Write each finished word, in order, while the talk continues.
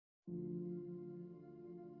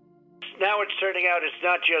now it's turning out it's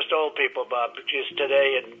not just old people, Bob. Just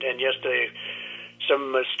today and yesterday,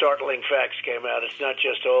 some startling facts came out. It's not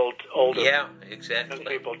just older exactly. young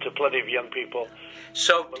people, to plenty of young people.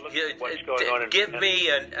 So give me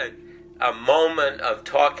a moment of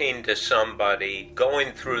talking to somebody,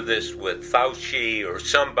 going through this with Fauci or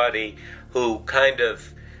somebody who kind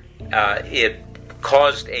of it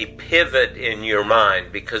caused a pivot in your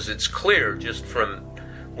mind, because it's clear just from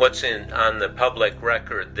what's on the public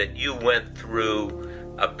record that you went through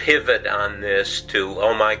a pivot on this to,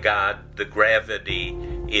 oh my God, the gravity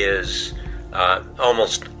is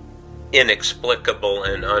almost inexplicable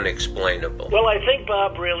and unexplainable. Well, I think,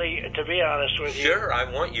 Bob, really, to be honest with you, sure, I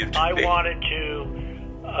want you to. I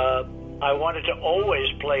wanted to always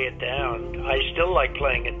play it down. I still like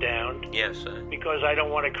playing it down. Yes, because I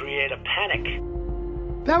don't want to create a panic.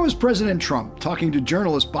 That was President Trump talking to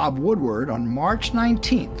journalist Bob Woodward on March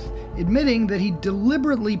 19th, admitting that he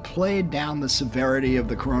deliberately played down the severity of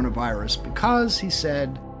the coronavirus because, he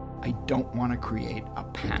said, I don't want to create a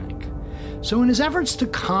panic. So in his efforts to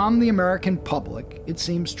calm the American public, it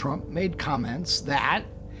seems Trump made comments that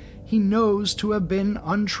he knows to have been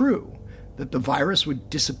untrue, that the virus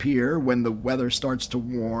would disappear when the weather starts to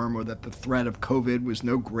warm, or that the threat of COVID was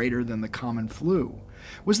no greater than the common flu.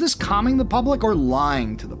 Was this calming the public or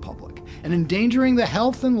lying to the public, and endangering the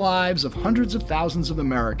health and lives of hundreds of thousands of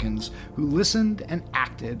Americans who listened and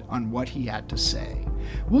acted on what he had to say?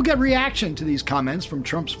 We'll get reaction to these comments from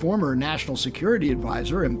Trump's former national security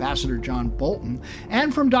advisor, Ambassador John Bolton,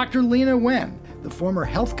 and from Dr. Leana Wen, the former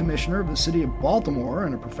health commissioner of the city of Baltimore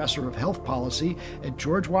and a professor of health policy at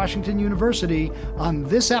George Washington University, on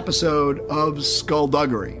this episode of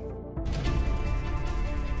Skullduggery.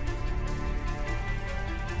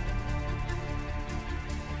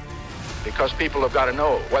 Because people have got to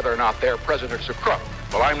know whether or not their president's a crook.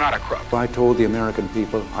 Well, I'm not a crook. I told the American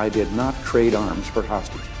people I did not trade arms for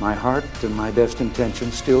hostage. My heart and my best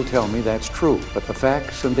intentions still tell me that's true, but the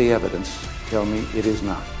facts and the evidence tell me it is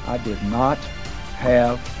not. I did not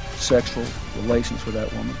have sexual relations with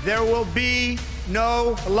that woman. There will be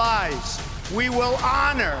no lies. We will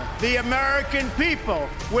honor the American people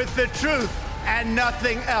with the truth and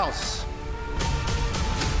nothing else.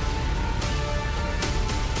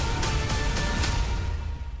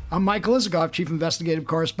 I'm Michael Isikoff, Chief Investigative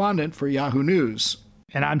Correspondent for Yahoo News.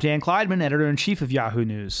 And I'm Dan Kleidman, Editor-in-Chief of Yahoo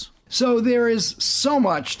News. So there is so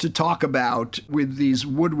much to talk about with these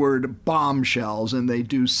Woodward bombshells, and they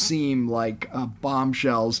do seem like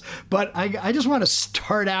bombshells. But I just want to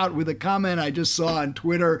start out with a comment I just saw on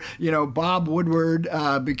Twitter. You know, Bob Woodward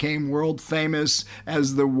became world famous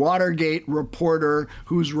as the Watergate reporter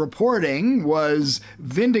whose reporting was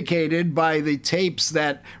vindicated by the tapes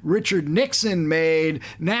that Richard Nixon made.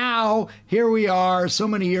 Now, here we are so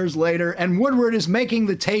many years later, and Woodward is making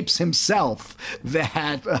the tapes himself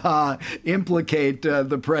that implicate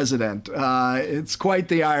the president. It's quite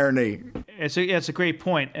the irony. It's a great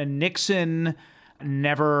point. And Nixon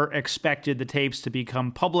never expected the tapes to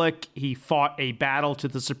become public. He fought a battle to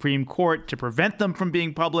the Supreme Court to prevent them from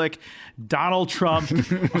being public. Donald Trump,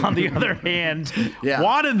 on the other hand,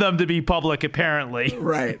 wanted them to be public, apparently.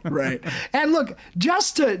 Right. And look,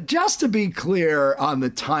 just to be clear on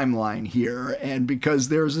the timeline here, and because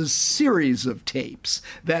there's a series of tapes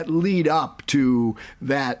that lead up to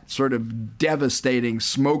that sort of devastating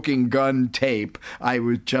smoking gun tape, I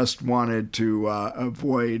just wanted to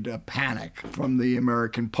avoid a panic from the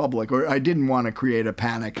American public, or I didn't want to create a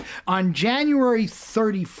panic. On January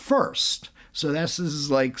 31st, so this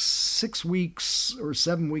is like 6 weeks or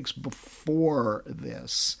 7 weeks before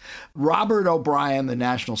this, Robert O'Brien, the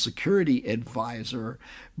national security advisor,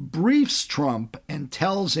 briefs Trump and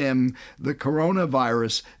tells him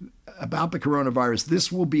about the coronavirus,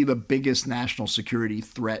 this will be the biggest national security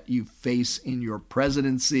threat you face in your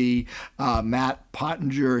presidency. Matt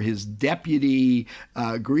Pottinger, his deputy,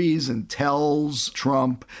 agrees and tells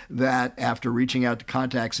Trump that after reaching out to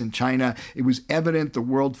contacts in China, it was evident the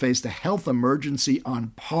world faced a health emergency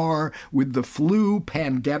on par with the flu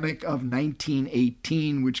pandemic of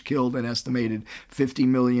 1918, which killed an estimated 50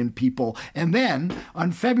 million people. And then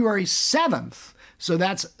on February 7th, so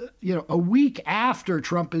that's, a week after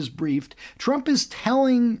Trump is briefed, Trump is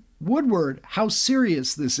telling Woodward how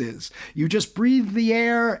serious this is. You just breathe the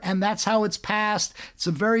air, and that's how it's passed. It's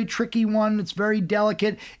a very tricky one. It's very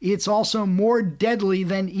delicate. It's also more deadly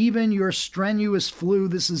than even your strenuous flu.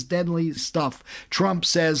 This is deadly stuff, Trump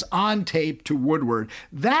says on tape to Woodward.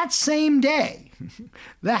 That same day,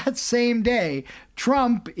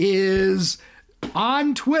 Trump is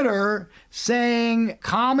on Twitter saying,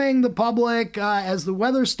 calming the public, as the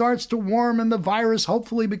weather starts to warm and the virus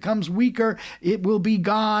hopefully becomes weaker, it will be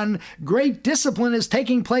gone. Great discipline is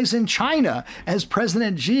taking place in China as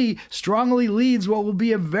President Xi strongly leads what will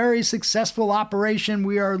be a very successful operation.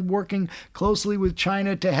 We are working closely with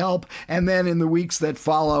China to help. And then in the weeks that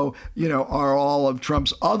follow, are all of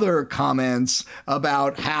Trump's other comments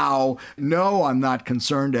about how, no, I'm not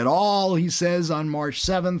concerned at all, he says on March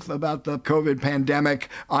 7th about the COVID pandemic.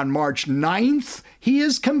 On March 9th, he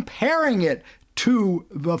is comparing it to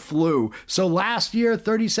the flu. So last year,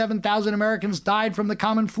 37,000 Americans died from the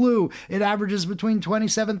common flu. It averages between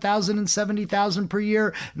 27,000 and 70,000 per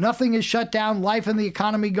year. Nothing is shut down. Life and the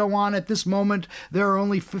economy go on. At this moment, there are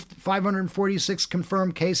only 546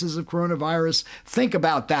 confirmed cases of coronavirus. Think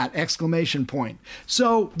about that! Exclamation point.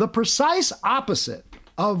 So the precise opposite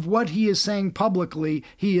of what he is saying publicly,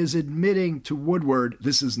 he is admitting to Woodward,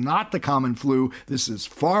 this is not the common flu. This is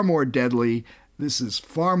far more deadly. This is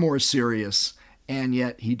far more serious. And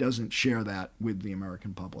yet he doesn't share that with the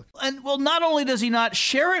American public. And well, not only does he not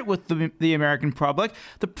share it with the American public,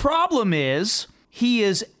 the problem is he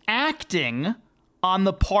is acting on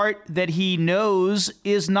the part that he knows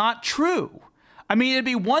is not true. I mean, it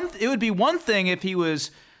would be one thing if he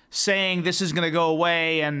was saying this is going to go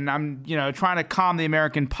away and I'm, trying to calm the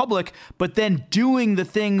American public, but then doing the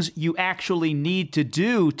things you actually need to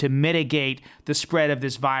do to mitigate the spread of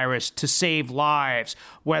this virus, to save lives,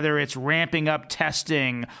 whether it's ramping up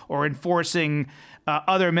testing or enforcing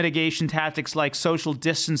other mitigation tactics like social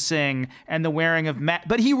distancing and the wearing of masks.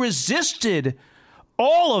 But he resisted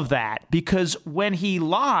all of that because when he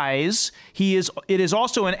lies, it is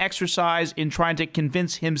also an exercise in trying to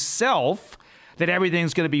convince himself that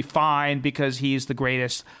everything's going to be fine because he's the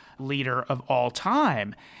greatest leader of all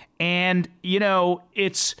time. And, look,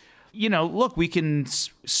 we can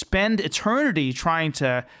spend eternity trying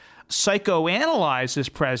to psychoanalyze this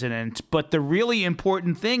president, but the really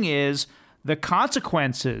important thing is the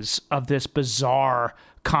consequences of this bizarre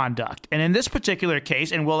conduct. And in this particular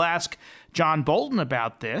case, and we'll ask John Bolton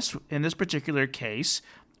about this, in this particular case,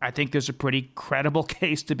 I think there's a pretty credible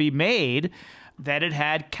case to be made that it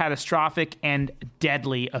had catastrophic and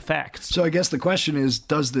deadly effects. So I guess the question is,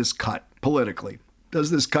 does this cut politically? How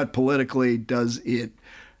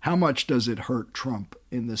much does it hurt Trump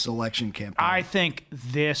in this election campaign? I think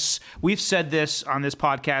we've said this on this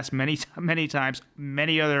podcast many times.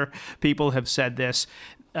 Many other people have said this.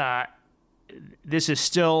 This is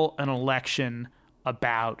still an election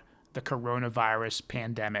about the coronavirus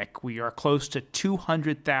pandemic. We are close to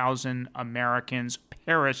 200,000 Americans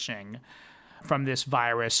perishing from this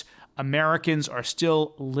virus. Americans are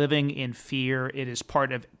still living in fear. It is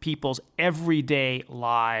part of people's everyday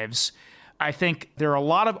lives. I think there are a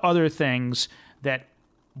lot of other things that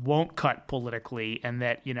won't cut politically and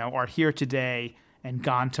that, are here today and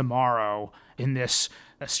gone tomorrow in this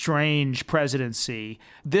strange presidency.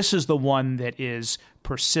 This is the one that is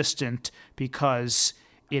persistent because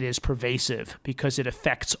it is pervasive, because it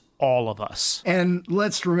affects all of us. And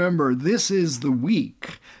let's remember, this is the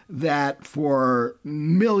week that for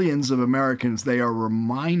millions of Americans, they are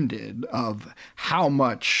reminded of how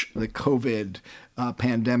much the COVID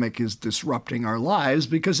pandemic is disrupting our lives,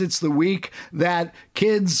 because it's the week that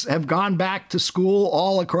kids have gone back to school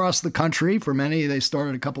all across the country. For many, they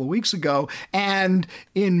started a couple of weeks ago. And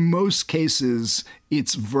in most cases,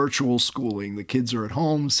 it's virtual schooling. The kids are at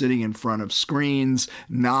home sitting in front of screens,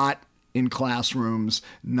 not in classrooms,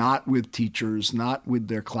 not with teachers, not with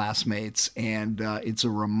their classmates. And it's a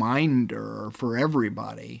reminder for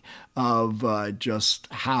everybody of just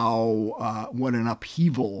how, what an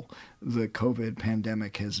upheaval the COVID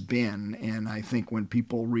pandemic has been. And I think when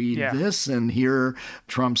people read this and hear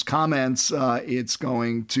Trump's comments, it's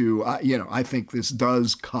going to, I think this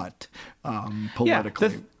does cut politically.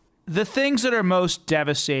 Yeah, the things that are most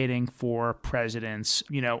devastating for presidents,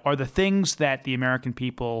 are the things that the American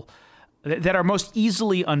people that are most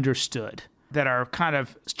easily understood, that are kind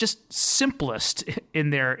of just simplest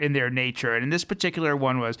in their nature. And in this particular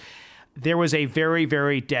one there was a very,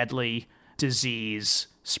 very deadly disease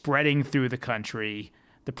spreading through the country.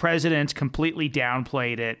 The president completely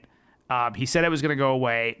downplayed it. He said it was going to go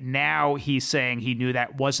away. Now he's saying he knew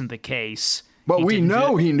that wasn't the case. But we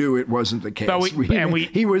know he knew it wasn't the case.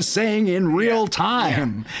 He was saying in real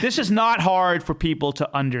time. Yeah. This is not hard for people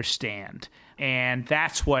to understand. And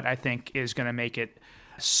that's what I think is going to make it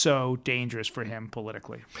so dangerous for him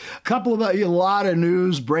politically. A lot of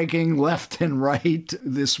news breaking left and right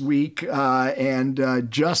this week. And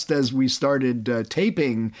just as we started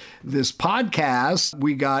taping this podcast,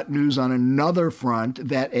 we got news on another front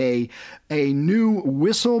that a new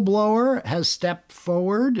whistleblower has stepped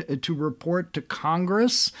forward to report to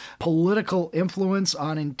Congress political influence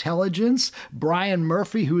on intelligence. Brian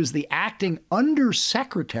Murphy, who is the acting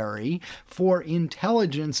undersecretary for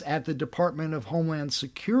intelligence at the Department of Homeland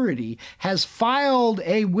Security, has filed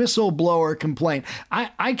a whistleblower complaint.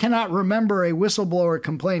 I cannot remember a whistleblower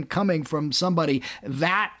complaint coming from somebody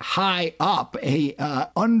that high up, a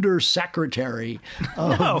undersecretary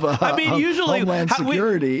of, usually Homeland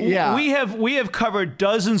Security. We have covered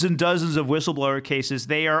dozens and dozens of whistleblower cases.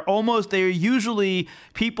 They are usually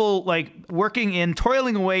people like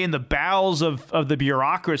toiling away in the bowels of the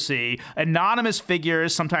bureaucracy, anonymous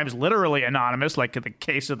figures, sometimes literally anonymous, like in the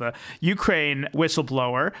case of the Ukraine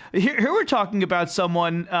whistleblower. Here we're talking about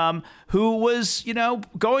someone who was,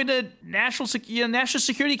 going to National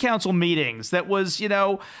Security Council meetings that was,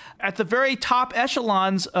 at the very top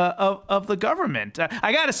echelons of the government.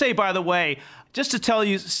 I got to say, by the way, just to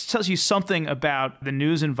tells you something about the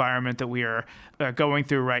news environment that we are going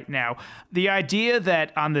through right now. The idea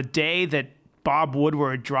that on the day that Bob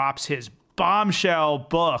Woodward drops his bombshell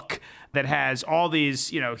book that has all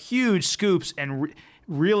these, huge scoops and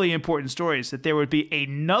really important stories, that there would be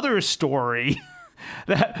another story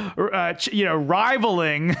that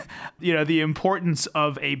rivaling the importance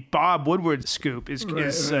of a Bob Woodward scoop is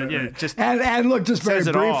just and look, just very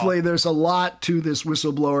briefly, there's a lot to this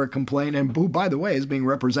whistleblower complaint, and who, by the way, is being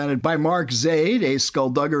represented by Mark Zaid, a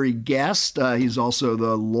Skullduggery guest. He's also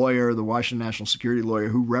the Washington National Security lawyer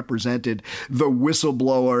who represented the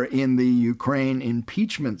whistleblower in the Ukraine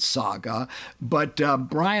impeachment saga. But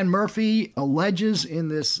Brian Murphy alleges in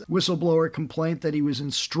this whistleblower complaint that he was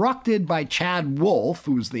instructed by Chad Wolf,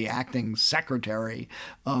 who's the acting secretary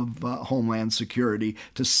of Homeland Security,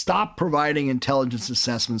 to stop providing intelligence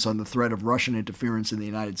assessments on the threat of Russian interference in the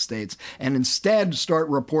United States and instead start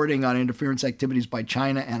reporting on interference activities by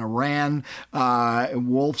China and Iran.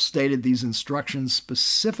 Wolf stated these instructions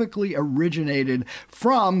specifically originated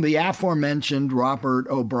from the aforementioned Robert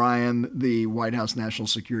O'Brien, the White House National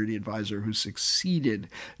Security Advisor who succeeded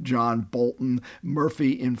John Bolton.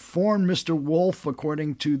 Murphy informed Mr. Wolf,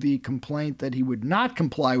 according to the complaint, that he would not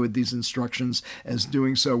comply with these instructions, as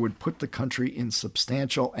doing so would put the country in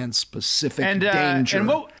substantial and specific danger.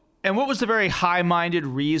 And what was the very high-minded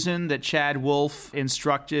reason that Chad Wolf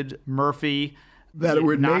instructed Murphy? That it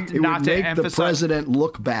would make the president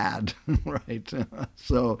look bad, right?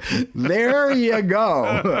 So there you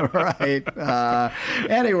go, right?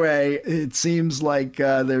 Anyway, it seems like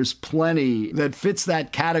there's plenty that fits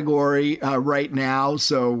that category right now,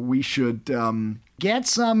 so we should get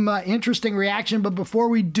some interesting reaction. But before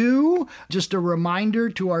we do, just a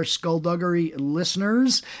reminder to our Skullduggery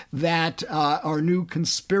listeners that our new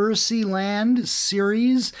Conspiracy Land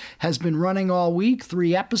series has been running all week,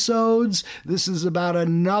 3 episodes. This is about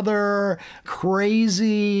another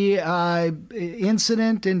crazy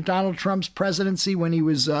incident in Donald Trump's presidency when he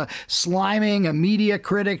was sliming a media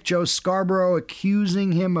critic, Joe Scarborough,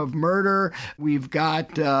 accusing him of murder. We've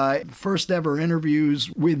got first ever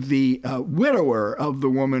interviews with the widower of the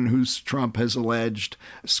woman who Trump has alleged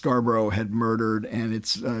Scarborough had murdered, and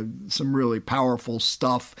it's some really powerful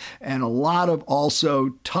stuff and a lot of also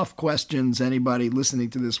tough questions anybody listening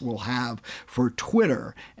to this will have for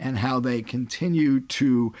Twitter and how they continue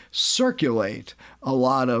to circulate a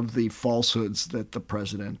lot of the falsehoods that the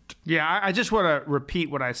president... Yeah, I just want to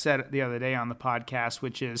repeat what I said the other day on the podcast,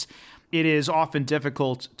 which is it is often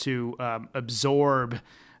difficult to absorb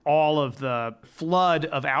all of the flood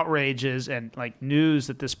of outrages and news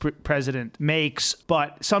that this president makes.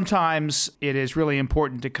 But sometimes it is really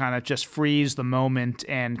important to kind of just freeze the moment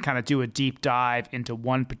and kind of do a deep dive into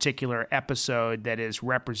one particular episode that is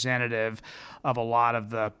representative of a lot of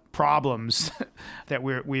the problems that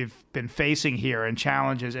we've been facing here and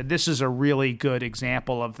challenges. And this is a really good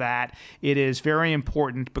example of that. It is very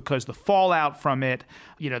important because the fallout from it,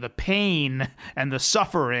 the pain and the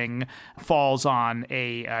suffering falls on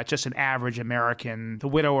just an average American, the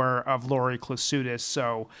widower of Lori Klasutis.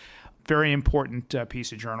 So very important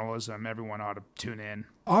piece of journalism. Everyone ought to tune in.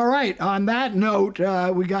 All right. On that note,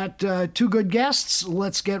 we got 2 good guests.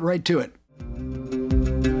 Let's get right to it.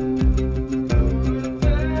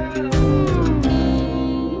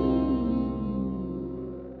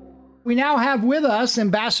 We now have with us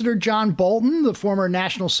Ambassador John Bolton, the former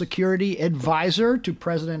national security advisor to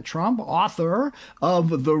President Trump, author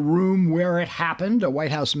of The Room Where It Happened, a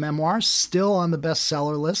White House memoir, still on the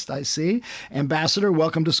bestseller list, I see. Ambassador,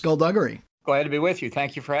 welcome to Skullduggery. Glad to be with you.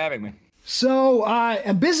 Thank you for having me. So,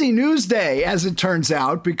 a busy news day, as it turns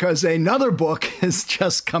out, because another book is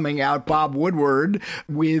just coming out, Bob Woodward,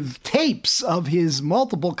 with tapes of his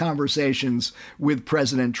multiple conversations with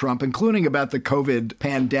President Trump, including about the COVID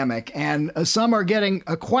pandemic. And some are getting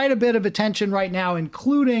quite a bit of attention right now,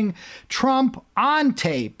 including Trump on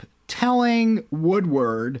tape telling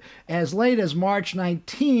Woodward as late as March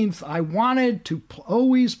 19th, I wanted to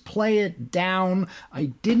always play it down. I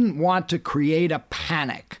didn't want to create a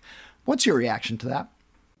panic. What's your reaction to that?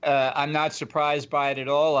 I'm not surprised by it at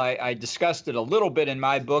all. I discussed it a little bit in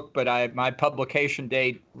my book, but my publication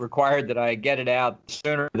date required that I get it out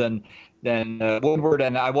sooner than Woodward,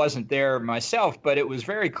 and I wasn't there myself. But it was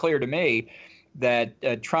very clear to me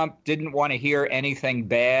that Trump didn't want to hear anything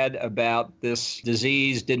bad about this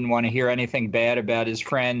disease, didn't want to hear anything bad about his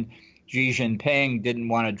friend Xi Jinping, didn't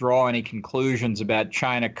want to draw any conclusions about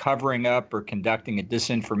China covering up or conducting a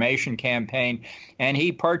disinformation campaign. And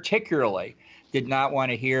he particularly did not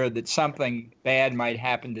want to hear that something bad might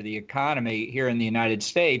happen to the economy here in the United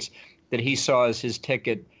States that he saw as his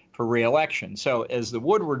ticket for re-election. So as the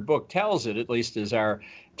Woodward book tells it, at least as our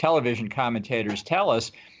television commentators tell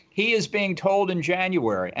us, he is being told in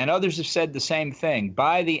January, and others have said the same thing,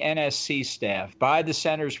 by the NSC staff, by the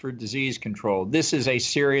Centers for Disease Control. This is a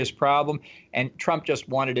serious problem, and Trump just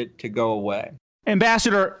wanted it to go away.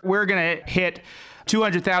 Ambassador, we're going to hit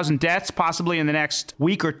 200,000 deaths possibly in the next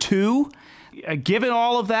week or two. Given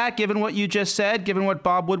all of that, given what you just said, given what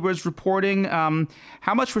Bob Woodward's reporting,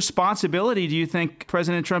 how much responsibility do you think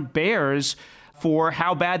President Trump bears for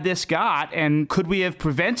how bad this got? And could we have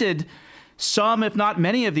prevented some, if not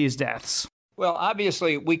many, of these deaths? Well,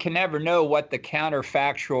 obviously, we can never know what the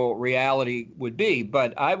counterfactual reality would be.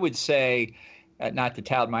 But I would say, not to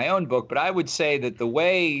tout my own book, but I would say that the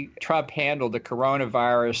way Trump handled the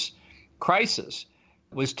coronavirus crisis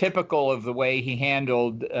was typical of the way he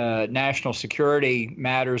handled national security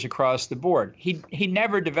matters across the board. He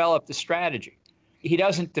never developed a strategy. He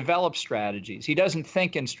doesn't develop strategies. He doesn't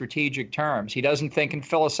think in strategic terms. He doesn't think in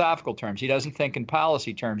philosophical terms. He doesn't think in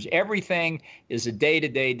policy terms. Everything is a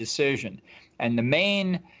day-to-day decision. And the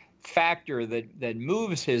main factor that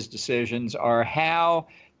moves his decisions are how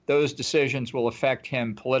those decisions will affect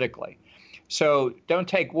him politically. So don't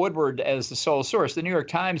take Woodward as the sole source. The New York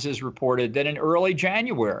Times has reported that in early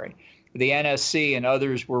January, the NSC and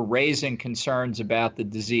others were raising concerns about the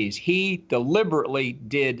disease. He deliberately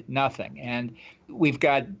did nothing. And we've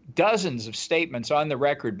got dozens of statements on the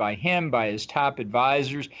record by him, by his top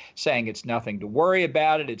advisors, saying it's nothing to worry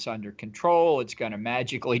about it, it's under control, it's going to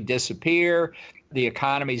magically disappear, the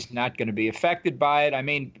economy's not going to be affected by it. I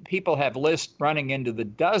mean, people have lists running into the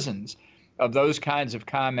dozens of those kinds of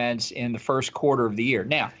comments in the first quarter of the year.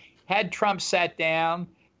 Now, had Trump sat down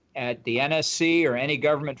at the NSC or any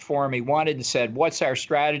government forum he wanted and said, what's our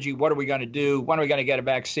strategy? What are we going to do? When are we going to get a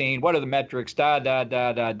vaccine? What are the metrics?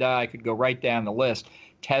 I could go right down the list.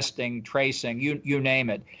 Testing, tracing, you name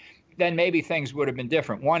it. Then maybe things would have been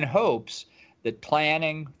different. One hopes that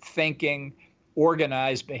planning, thinking,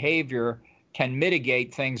 organized behavior can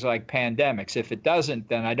mitigate things like pandemics. If it doesn't,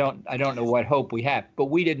 then I don't know what hope we have. But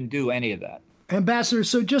we didn't do any of that. Ambassador,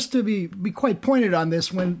 so just to be quite pointed on this,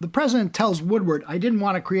 when the president tells Woodward, I didn't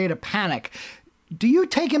want to create a panic, do you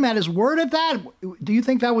take him at his word at that? Do you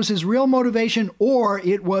think that was his real motivation, or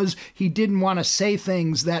it was he didn't want to say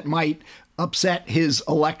things that might upset his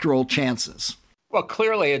electoral chances? Well,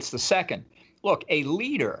 clearly it's the second. Look, a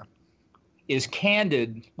leader is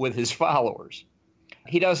candid with his followers.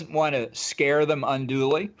 He doesn't want to scare them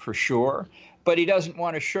unduly, for sure, but he doesn't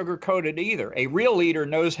want to sugarcoat it either. A real leader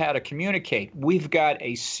knows how to communicate. We've got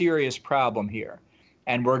a serious problem here,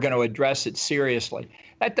 and we're going to address it seriously.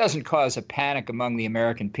 That doesn't cause a panic among the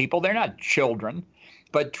American people. They're not children.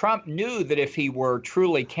 But Trump knew that if he were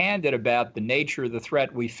truly candid about the nature of the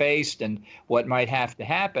threat we faced and what might have to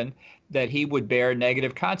happen, that he would bear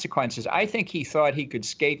negative consequences. I think he thought he could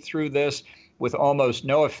skate through this with almost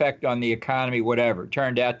no effect on the economy, whatever. It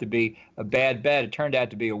turned out to be a bad bet. It turned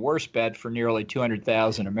out to be a worse bet for nearly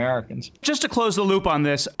 200,000 Americans. Just to close the loop on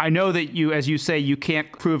this, I know that you, as you say, you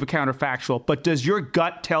can't prove a counterfactual, but does your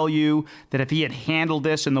gut tell you that if he had handled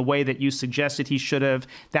this in the way that you suggested he should have,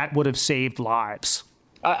 that would have saved lives?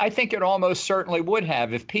 I think it almost certainly would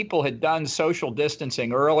have. If people had done social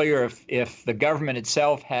distancing earlier, if the government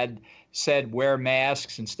itself had said wear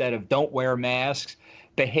masks instead of don't wear masks,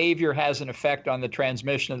 behavior has an effect on the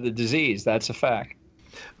transmission of the disease. That's a fact.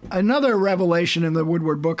 Another revelation in the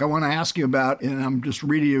Woodward book I want to ask you about, and I'm just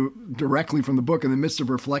reading you directly from the book in the midst of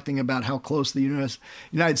reflecting about how close the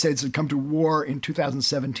United States had come to war in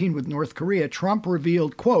 2017 with North Korea. Trump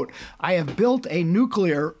revealed, quote, "I have built a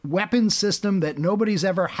nuclear weapons system that nobody's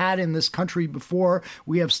ever had in this country before.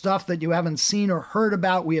 We have stuff that you haven't seen or heard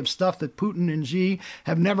about. We have stuff that Putin and Xi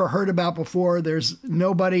have never heard about before. There's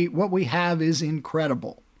nobody. What we have is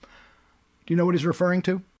incredible." Do you know what he's referring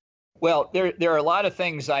to? Well, there are a lot of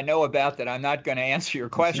things I know about that I'm not going to answer your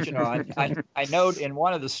question on. I note in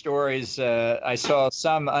one of the stories I saw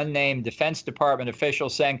some unnamed Defense Department official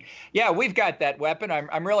saying, "Yeah, we've got that weapon.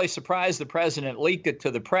 I'm really surprised the president leaked it to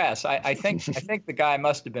the press." I think the guy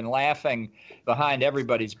must have been laughing behind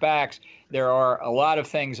everybody's backs. There are a lot of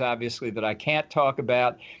things, obviously, that I can't talk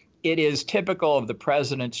about. It is typical of the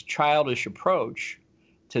president's childish approach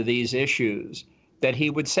to these issues that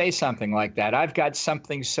he would say something like that. "I've got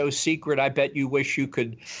something so secret, I bet you wish you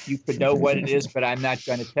could know what it is, but I'm not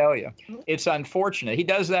going to tell you." It's unfortunate. He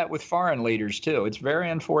does that with foreign leaders, too. It's very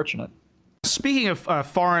unfortunate. Speaking of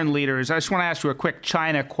foreign leaders, I just want to ask you a quick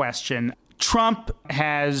China question. Trump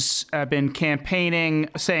has been campaigning,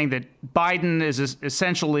 saying that Biden is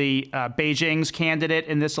essentially Beijing's candidate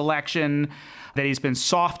in this election, that he's been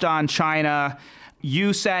soft on China.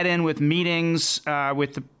 You sat in with meetings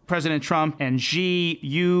with President Trump and Xi.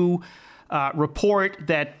 You report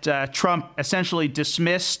that Trump essentially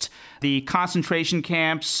dismissed the concentration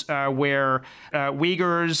camps where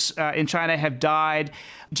Uyghurs in China have died.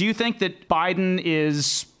 Do you think that Biden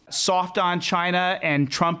is soft on China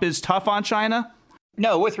and Trump is tough on China?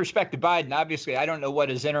 No, with respect to Biden, obviously, I don't know what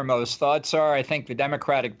his innermost thoughts are. I think the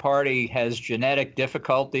Democratic Party has genetic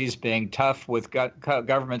difficulties being tough with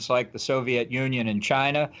governments like the Soviet Union and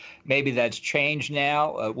China. Maybe that's changed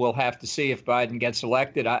now. We'll have to see if Biden gets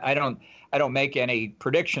elected. I don't make any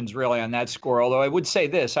predictions really on that score, although I would say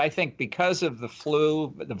this. I think because of the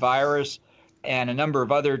flu, the virus, and a number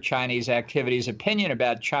of other Chinese activities, opinion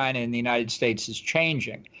about China in the United States is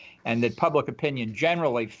changing, and that public opinion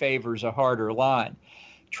generally favors a harder line.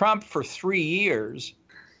 Trump, for 3 years,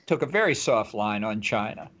 took a very soft line on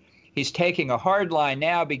China. He's taking a hard line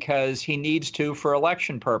now because he needs to for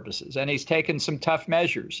election purposes, and he's taken some tough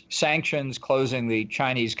measures, sanctions, closing the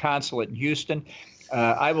Chinese consulate in Houston.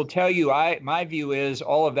 I will tell you, my view is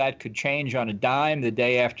all of that could change on a dime the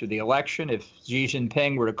day after the election. If Xi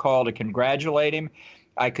Jinping were to call to congratulate him,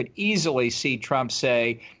 I could easily see Trump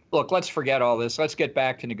say, "Look, let's forget all this. Let's get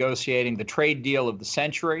back to negotiating the trade deal of the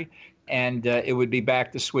century," and it would be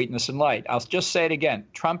back to sweetness and light. I'll just say it again.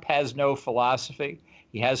 Trump has no philosophy.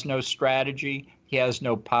 He has no strategy. He has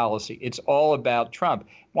no policy. It's all about Trump.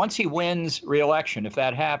 Once he wins re-election, if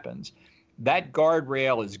that happens, that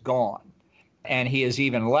guardrail is gone. And he is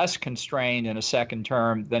even less constrained in a second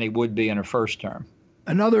term than he would be in a first term.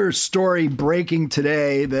 Another story breaking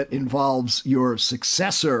today that involves your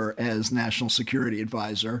successor as National Security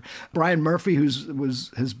Advisor, Brian Murphy,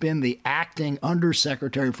 has been the acting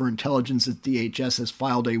Undersecretary for Intelligence at DHS, has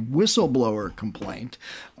filed a whistleblower complaint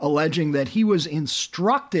alleging that he was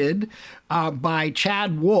instructed by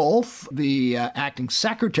Chad Wolf, the acting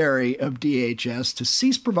Secretary of DHS, to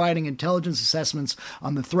cease providing intelligence assessments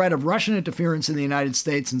on the threat of Russian interference in the United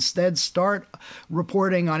States, instead start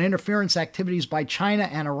reporting on interference activities by China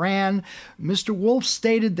and Iran. Mr. Wolf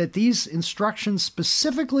stated that these instructions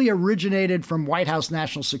specifically originated from White House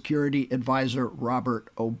National Security Advisor Robert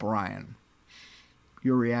O'Brien.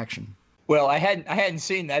 Your reaction? Well, I hadn't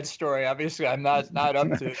seen that story. Obviously, I'm not up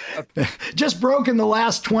to. Just broke in the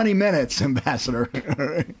last 20 minutes, Ambassador.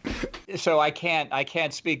 So I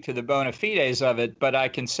can't speak to the bona fides of it, but I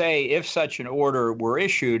can say if such an order were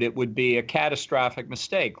issued, it would be a catastrophic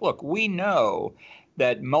mistake. Look, we know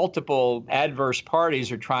that multiple adverse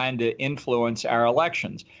parties are trying to influence our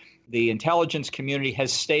elections. The intelligence community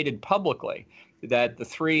has stated publicly that the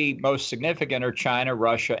three most significant are China,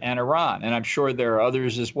 Russia, and Iran. And I'm sure there are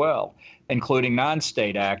others as well, including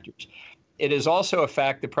non-state actors. It is also a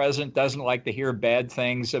fact the president doesn't like to hear bad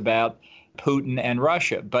things about Putin and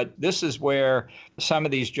Russia. But this is where some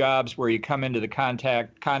of these jobs where you come into the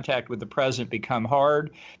contact with the president become hard.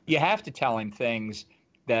 You have to tell him things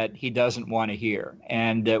that he doesn't want to hear.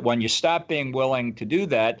 And when you stop being willing to do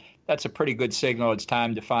that, that's a pretty good signal it's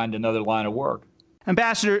time to find another line of work.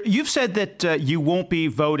 Ambassador, you've said that you won't be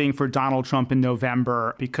voting for Donald Trump in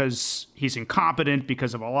November because he's incompetent,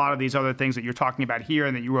 because of a lot of these other things that you're talking about here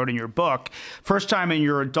and that you wrote in your book. First time in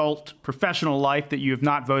your adult professional life that you have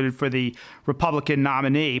not voted for the Republican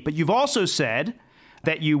nominee. But you've also said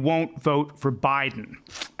that you won't vote for Biden,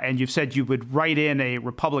 and you've said you would write in a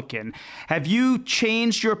Republican. Have you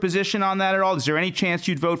changed your position on that at all? Is there any chance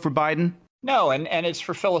you'd vote for Biden? No, and it's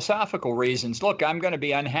for philosophical reasons. Look, I'm going to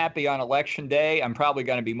be unhappy on Election Day. I'm probably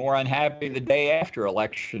going to be more unhappy the day after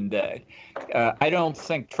Election Day. I don't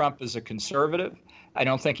think Trump is a conservative. I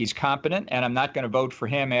don't think he's competent, and I'm not going to vote for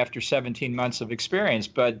him after 17 months of experience.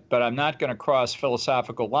 But I'm not going to cross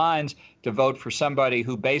philosophical lines to vote for somebody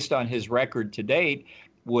who, based on his record to date,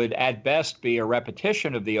 would at best be a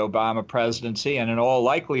repetition of the Obama presidency, and in all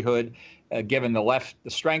likelihood, given the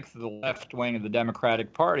strength of the left wing of the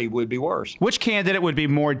Democratic Party, would be worse. Which candidate would be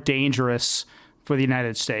more dangerous for the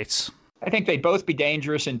United States? I think they'd both be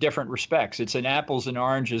dangerous in different respects. It's an apples and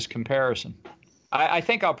oranges comparison. I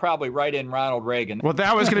think I'll probably write in Ronald Reagan. Well,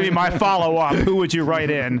 that was going to be my follow-up. Who would you write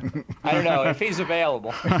in? I don't know, if he's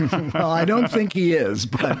available. Well, I don't think he is.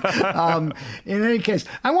 But in any case,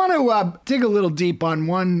 I want to dig a little deep on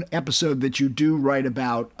one episode that you do write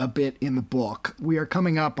about a bit in the book. We are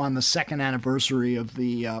coming up on the second anniversary of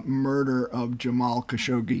the murder of Jamal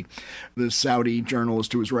Khashoggi, the Saudi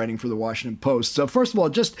journalist who was writing for the Washington Post. So first of all,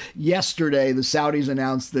 just yesterday, the Saudis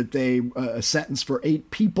announced that they sentenced for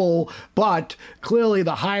 8 people, but clearly,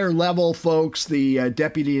 the higher level folks, the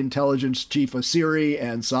Deputy Intelligence Chief Asiri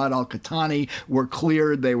and Saad al-Qahtani, were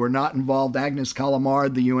cleared. They were not involved. Agnes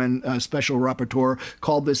Callamard, the UN Special Rapporteur,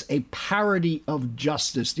 called this a parody of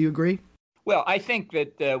justice. Do you agree? Well, I think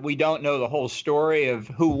that we don't know the whole story of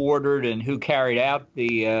who ordered and who carried out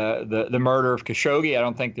the murder of Khashoggi. I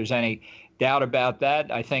don't think there's any doubt about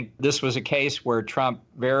that. I think this was a case where Trump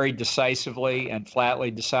very decisively and flatly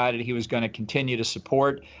decided he was going to continue to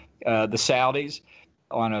support the Saudis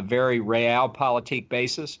on a very realpolitik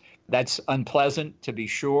basis. That's unpleasant, to be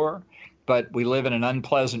sure, but we live in an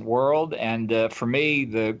unpleasant world. And for me,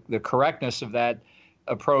 the correctness of that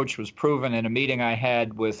approach was proven in a meeting I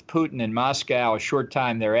had with Putin in Moscow a short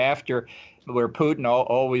time thereafter, where Putin,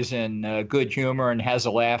 always in good humor and has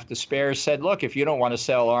a laugh to spare, said, look, if you don't want to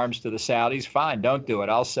sell arms to the Saudis, fine, don't do it.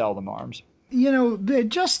 I'll sell them arms. You know,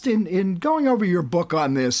 just in going over your book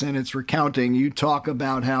on this and its recounting, you talk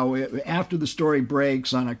about how after the story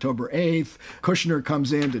breaks on October 8th, Kushner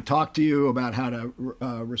comes in to talk to you about how to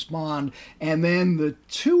respond. And then the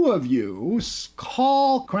two of you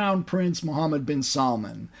call Crown Prince Mohammed bin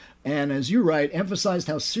Salman. And as you write, emphasized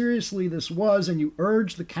how seriously this was, and you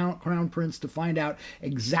urged the Crown Prince to find out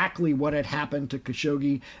exactly what had happened to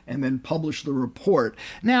Khashoggi and then publish the report.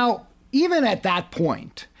 Now, even at that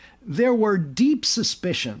point, there were deep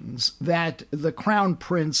suspicions that the Crown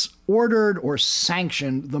Prince ordered or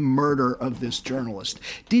sanctioned the murder of this journalist.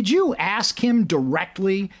 Did you ask him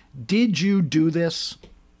directly, did you do this?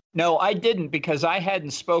 No, I didn't, because I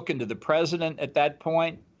hadn't spoken to the president at that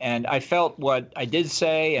point. And I felt what I did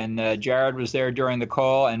say, and Jared was there during the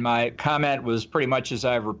call, and my comment was pretty much as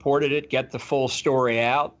I've reported it: get the full story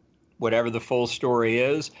out, whatever the full story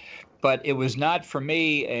is. But it was not for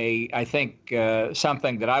me I think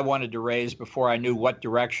something that I wanted to raise before I knew what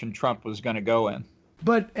direction Trump was going to go in.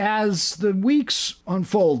 But as the weeks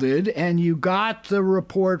unfolded and you got the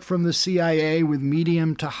report from the CIA with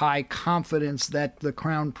medium to high confidence that the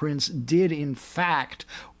Crown Prince did in fact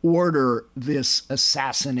order this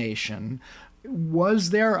assassination, was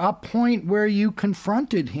there a point where you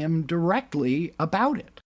confronted him directly about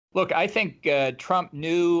it? Look, I think Trump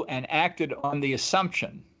knew and acted on the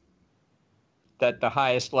assumption that the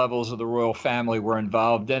highest levels of the royal family were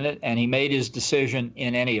involved in it, and he made his decision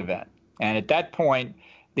in any event. And at that point,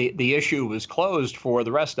 the issue was closed for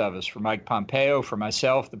the rest of us, for Mike Pompeo, for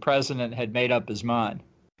myself. The president had made up his mind.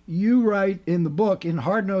 You write in the book, in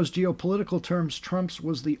hard-nosed geopolitical terms, Trump's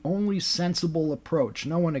was the only sensible approach.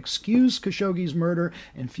 No one excused Khashoggi's murder,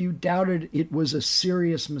 and few doubted it was a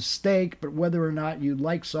serious mistake. But whether or not you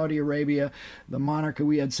like Saudi Arabia, the monarchy,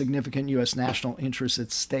 we had significant U.S. national interests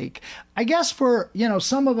at stake. I guess for,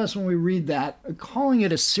 some of us when we read that, calling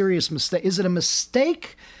it a serious mistake, is it a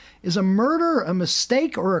mistake? Is a murder a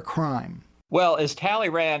mistake or a crime? Well, as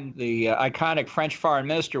Talleyrand, the iconic French foreign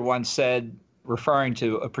minister, once said, referring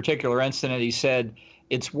to a particular incident, he said,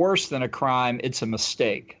 it's worse than a crime, it's a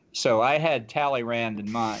mistake. So I had Talleyrand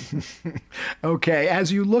in mind. Okay,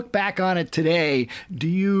 as you look back on it today, do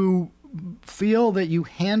you feel that you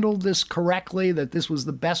handled this correctly, that this was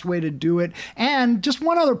the best way to do it? And just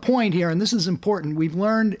one other point here, and this is important. We've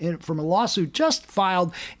learned from a lawsuit just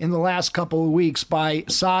filed in the last couple of weeks by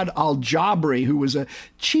Saad al-Jabri, who was a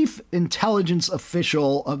chief intelligence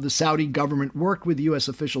official of the Saudi government, worked with U.S.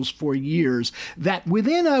 officials for years, that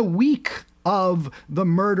within a week of the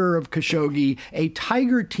murder of Khashoggi, a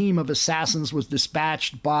Tiger team of assassins was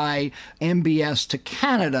dispatched by MBS to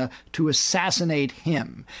Canada to assassinate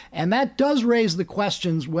him. And that does raise the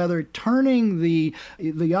questions whether turning the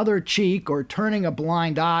other cheek or turning a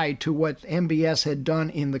blind eye to what MBS had done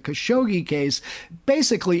in the Khashoggi case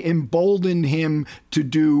basically emboldened him to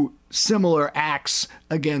do similar acts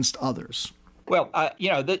against others. Well,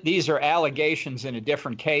 these are allegations in a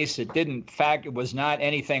different case. It was not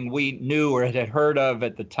anything we knew or had heard of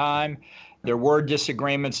at the time. There were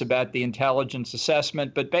disagreements about the intelligence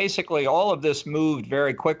assessment, but basically all of this moved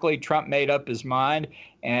very quickly. Trump made up his mind.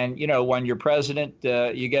 And, when you're president,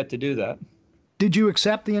 you get to do that. Did you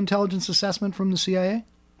accept the intelligence assessment from the CIA?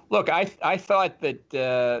 Look, I thought that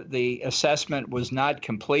the assessment was not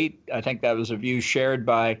complete. I think that was a view shared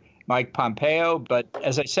by Mike Pompeo. But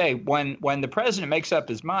as I say, when the president makes up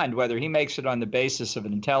his mind, whether he makes it on the basis of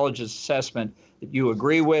an intelligence assessment that you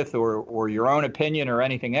agree with or your own opinion or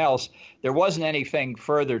anything else, there wasn't anything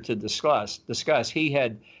further to discuss. He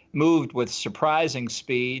had moved with surprising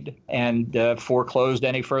speed and foreclosed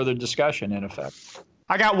any further discussion, in effect.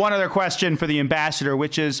 I got one other question for the ambassador,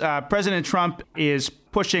 which is President Trump is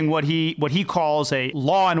pushing what he calls a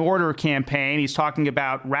law and order campaign. He's talking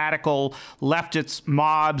about radical leftist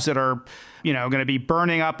mobs that are, going to be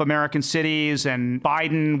burning up American cities, and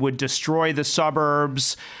Biden would destroy the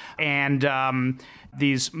suburbs, and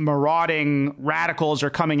these marauding radicals are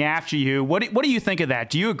coming after you. What do you think of that?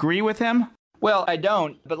 Do you agree with him? Well, I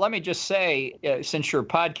don't. But let me just say, since your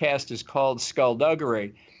podcast is called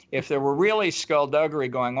Skullduggery, if there were really skullduggery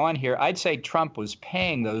going on here, I'd say Trump was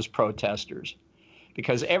paying those protesters,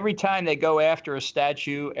 because every time they go after a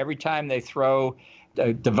statue, every time they throw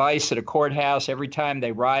a device at a courthouse, every time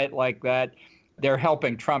they riot like that, they're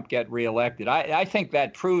helping Trump get reelected. I think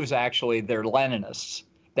that proves actually they're Leninists.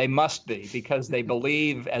 They must be, because they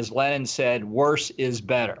believe, as Lenin said, worse is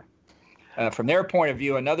better. From their point of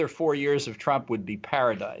view, another 4 years of Trump would be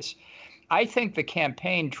paradise. I think the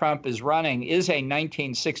campaign Trump is running is a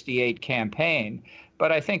 1968 campaign, but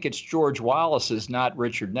I think it's George Wallace's, not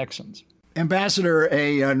Richard Nixon's. Ambassador,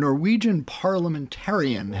 a Norwegian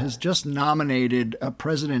parliamentarian has just nominated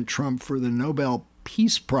President Trump for the Nobel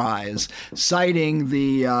Peace Prize, citing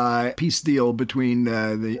the peace deal between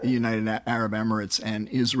the United Arab Emirates and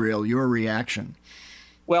Israel. Your reaction?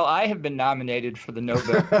 Well, I have been nominated for the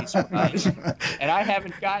Nobel Peace Prize, and I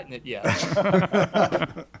haven't gotten it yet.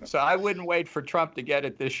 So I wouldn't wait for Trump to get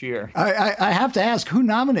it this year. I have to ask, who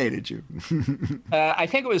nominated you? I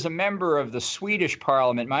think it was a member of the Swedish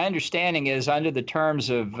parliament. My understanding is, under the terms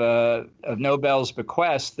of Nobel's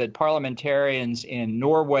bequest, that parliamentarians in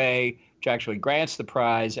Norway, which actually grants the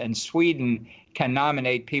prize, and Sweden can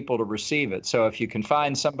nominate people to receive it. So if you can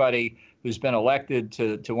find somebody who's been elected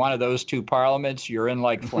to one of those two parliaments, you're in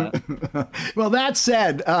like Flint. Well, that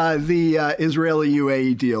said, the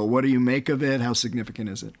Israeli-UAE deal, what do you make of it? How significant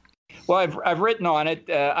is it? Well, I've written on it.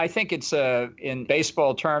 I think it's, in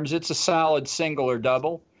baseball terms, it's a solid single or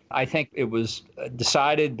double. I think it was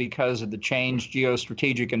decided because of the changed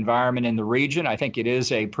geostrategic environment in the region. I think it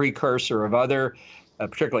is a precursor of other,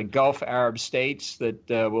 particularly Gulf Arab states, that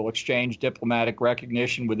will exchange diplomatic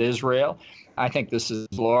recognition with Israel. I think this is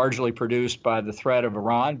largely produced by the threat of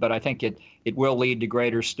Iran, but I think it will lead to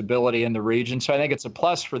greater stability in the region. So I think it's a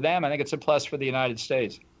plus for them. I think it's a plus for the United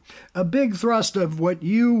States. A big thrust of what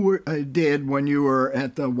you did when you were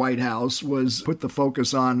at the White House was put the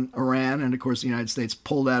focus on Iran. And, of course, the United States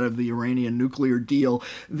pulled out of the Iranian nuclear deal.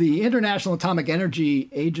 The International Atomic Energy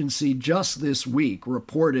Agency just this week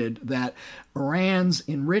reported that Iran's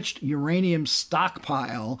enriched uranium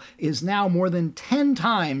stockpile is now more than 10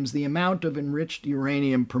 times the amount of enriched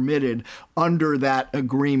uranium permitted under that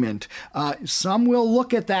agreement. Some will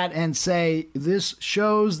look at that and say this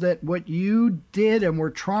shows that what you did and were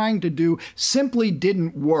trying to do simply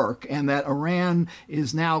didn't work, and that Iran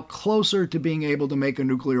is now closer to being able to make a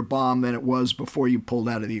nuclear bomb than it was before you pulled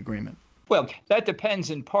out of the agreement. Well, that depends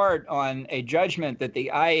in part on a judgment that the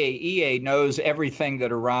IAEA knows everything that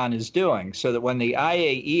Iran is doing, so that when the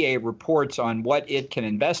IAEA reports on what it can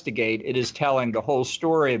investigate, it is telling the whole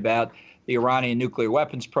story about the Iranian nuclear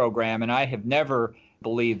weapons program, and I have never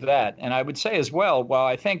believed that. And I would say as well, while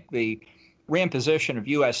I think the reimposition of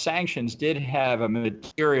U.S. sanctions did have a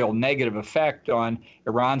material negative effect on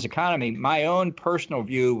Iran's economy, my own personal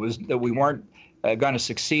view was that we weren't going to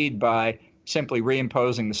succeed by simply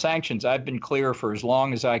reimposing the sanctions. I've been clear for as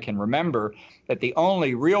long as I can remember that the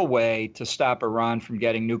only real way to stop Iran from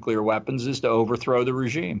getting nuclear weapons is to overthrow the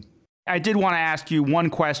regime. I did want to ask you one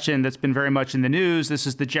question that's been very much in the news. This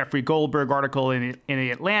is the Jeffrey Goldberg article in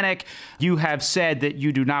The Atlantic. You have said that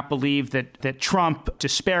you do not believe that Trump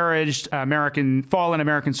disparaged fallen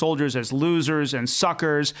American soldiers as losers and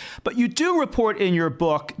suckers. But you do report in your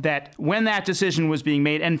book that when that decision was being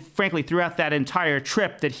made, and frankly throughout that entire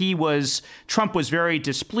trip, that Trump was very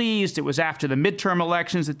displeased. It was after the midterm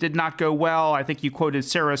elections that did not go well. I think you quoted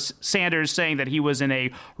Sarah Sanders saying that he was in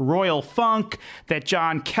a royal funk, that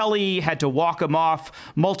John Kelly had to walk him off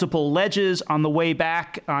multiple ledges on the way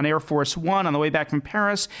back on Air Force One, on the way back from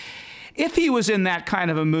Paris. If he was in that kind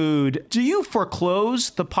of a mood, do you foreclose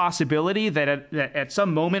the possibility that at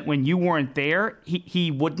some moment when you weren't there, he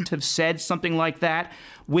wouldn't have said something like that,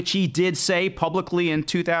 which he did say publicly in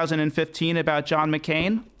 2015 about John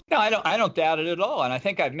McCain? No, I don't doubt it at all, and I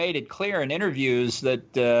think I've made it clear in interviews that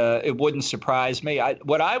it wouldn't surprise me.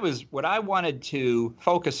 What I wanted to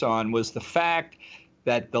focus on was the fact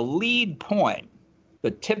that the lead point, the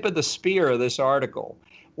tip of the spear of this article,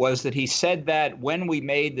 was that he said that when we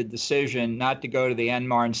made the decision not to go to the En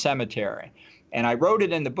Marne Cemetery. And I wrote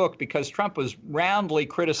it in the book because Trump was roundly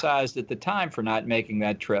criticized at the time for not making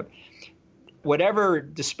that trip. Whatever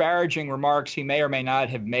disparaging remarks he may or may not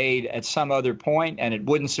have made at some other point, and it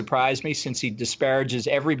wouldn't surprise me since he disparages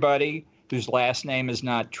everybody whose last name is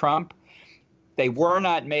not Trump, they were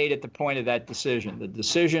not made at the point of that decision. The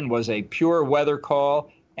decision was a pure weather call,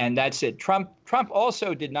 and that's it. Trump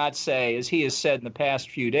also did not say, as he has said in the past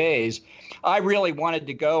few days, I really wanted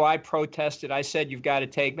to go, I protested, I said you've got to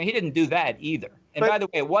take me. He didn't do that either. And by the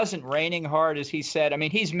way, it wasn't raining hard, as he said. I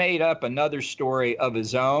mean, he's made up another story of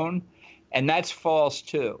his own. And that's false,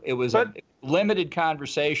 too. It was a limited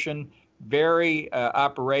conversation, very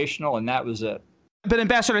operational, and that was it. But,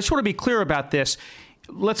 Ambassador, I just want to be clear about this.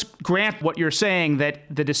 Let's grant what you're saying, that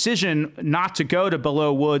the decision not to go to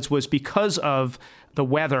Below Woods was because of the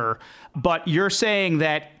weather. But you're saying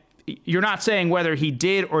that you're not saying whether he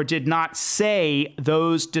did or did not say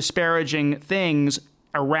those disparaging things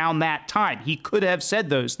around that time. He could have said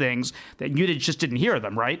those things that you just didn't hear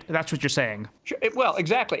them, right? That's what you're saying. Sure. Well,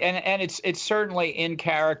 exactly. And it's certainly in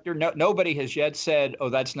character. Nobody has yet said, oh,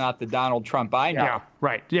 that's not the Donald Trump I know. Yeah,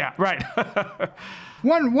 right. Yeah, right.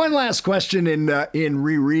 One last question in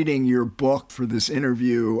rereading your book for this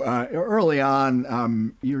interview. Early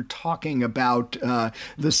on, you're talking about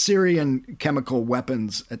the Syrian chemical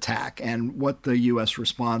weapons attack and what the U.S.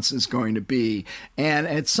 response is going to be. And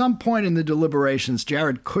at some point in the deliberations,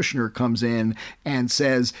 Jared Kushner comes in and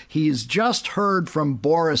says he's just heard from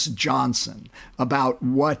Boris Johnson about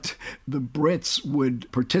what the Brits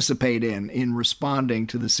would participate in responding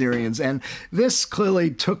to the Syrians. And this clearly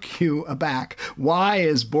took you aback. Why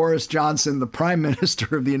is Boris Johnson, the Prime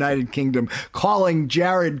Minister of the United Kingdom, calling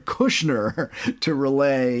Jared Kushner to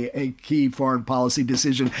relay a key foreign policy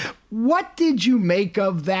decision? What did you make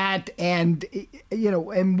of that? And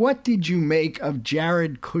what did you make of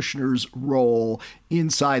Jared Kushner's role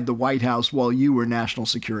inside the White House while you were National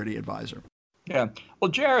Security Advisor? Yeah.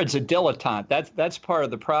 Well, Jared's a dilettante. That's part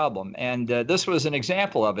of the problem. And this was an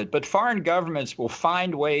example of it. But foreign governments will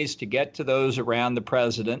find ways to get to those around the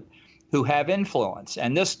president who have influence.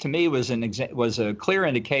 And this, to me, was a clear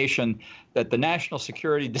indication that the national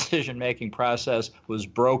security decision-making process was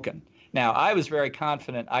broken. Now, I was very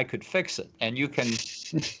confident I could fix it. And you can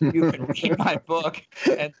read my book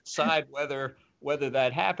and decide whether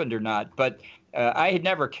that happened or not. But I had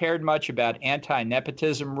never cared much about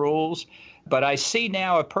anti-nepotism rules. But I see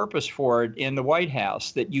now a purpose for it in the White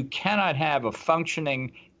House, that you cannot have a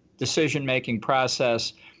functioning decision-making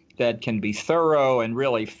process that can be thorough and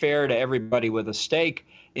really fair to everybody with a stake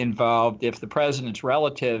involved if the president's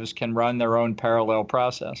relatives can run their own parallel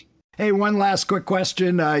process. Hey, one last quick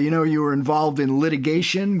question. You were involved in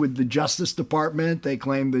litigation with the Justice Department. They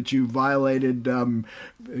claim that you violated,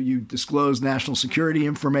 you disclosed national security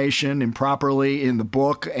information improperly in the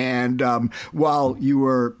book. And while you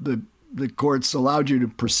were the courts allowed you to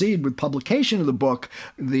proceed with publication of the book,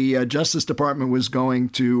 the Justice Department was going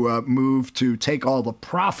to move to take all the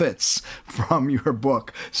profits from your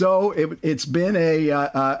book. So it's been a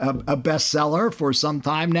bestseller for some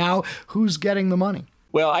time now. Who's getting the money?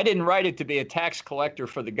 Well, I didn't write it to be a tax collector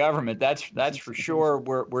for the government. That's for sure.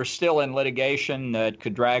 We're still in litigation. It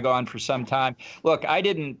could drag on for some time. Look, I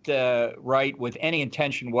didn't write with any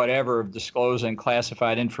intention whatever of disclosing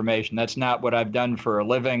classified information. That's not what I've done for a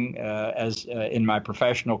living in my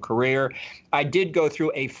professional career. I did go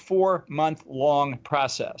through a 4-month-long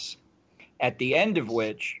process, at the end of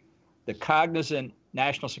which the cognizant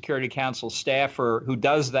National Security Council staffer who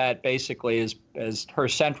does that basically as her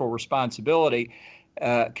central responsibility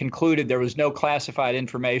concluded there was no classified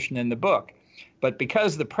information in the book. But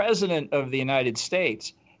because the president of the United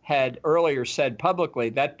States had earlier said publicly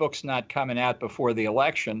that book's not coming out before the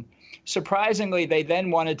election, surprisingly, they then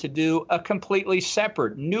wanted to do a completely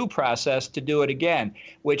separate new process to do it again,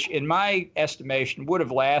 which in my estimation would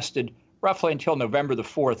have lasted roughly until November the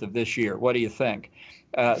 4th of this year. What do you think?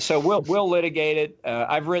 So we'll litigate it.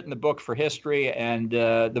 I've written the book for history, and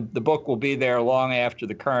the book will be there long after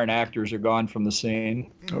the current actors are gone from the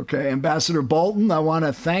scene. Okay, Ambassador Bolton, I want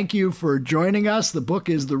to thank you for joining us. The book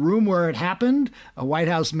is The Room Where It Happened, a White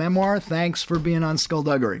House memoir. Thanks for being on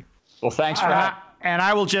Skullduggery. Well, thanks for having me. And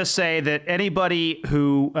I will just say that anybody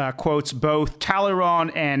who quotes both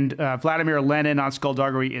Talleyrand and Vladimir Lenin on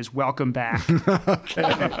Skullduggery is welcome back. Okay.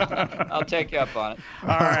 I'll take you up on it.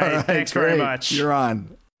 All right. Thanks great. very much. You're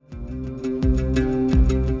on.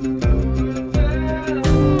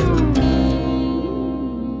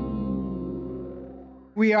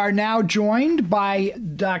 We are now joined by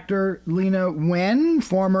Dr. Leana Wen,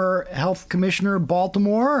 former health commissioner of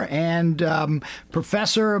Baltimore and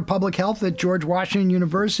professor of public health at George Washington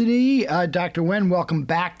University. Dr. Wen, welcome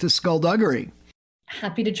back to Skullduggery.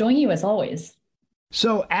 Happy to join you as always.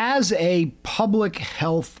 So as a public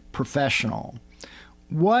health professional,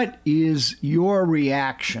 what is your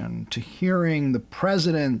reaction to hearing the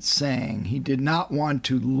president saying he did not want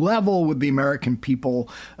to level with the American people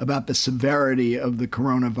about the severity of the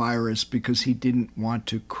coronavirus because he didn't want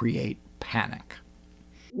to create panic?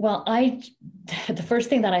 Well, the first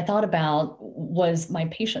thing that I thought about was my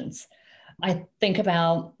patients. I think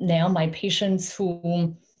about now my patients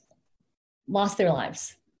who lost their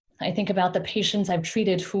lives. I think about the patients I've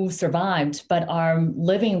treated who survived but are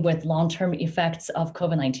living with long-term effects of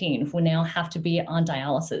COVID-19, who now have to be on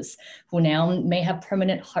dialysis, who now may have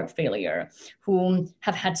permanent heart failure, who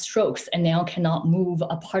have had strokes and now cannot move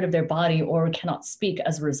a part of their body or cannot speak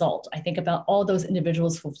as a result. I think about all those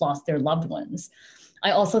individuals who've lost their loved ones.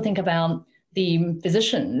 I also think about the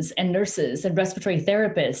physicians and nurses and respiratory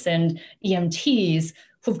therapists and EMTs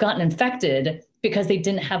who've gotten infected because they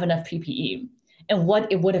didn't have enough PPE. And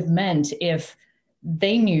what it would have meant if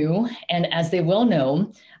they knew, and as they will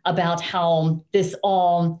know, about how this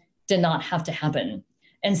all did not have to happen.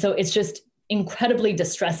 And so it's just incredibly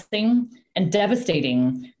distressing and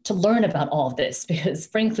devastating to learn about all of this, because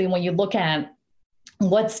frankly, when you look at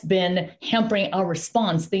what's been hampering our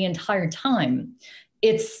response the entire time,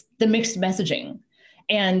 it's the mixed messaging.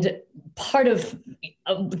 And part of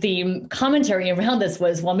the commentary around this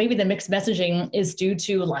was, well, maybe the mixed messaging is due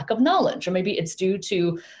to lack of knowledge, or maybe it's due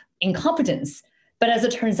to incompetence. But as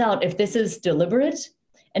it turns out, if this is deliberate,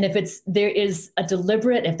 and if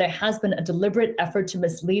there has been a deliberate effort to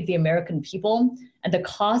mislead the American people, and the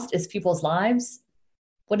cost is people's lives,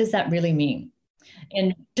 what does that really mean?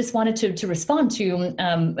 And just wanted to respond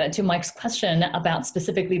to Mike's question about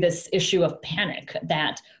specifically this issue of panic,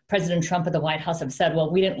 that President Trump and the White House have said,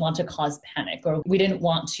 well, we didn't want to cause panic, or we didn't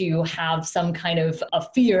want to have some kind of a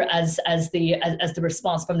fear as the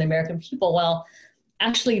response from the American people. Well,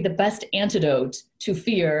 actually, the best antidote to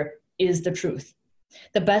fear is the truth.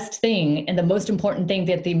 The best thing and the most important thing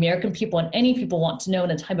that the American people and any people want to know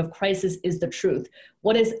in a time of crisis is the truth.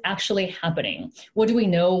 What is actually happening? What do we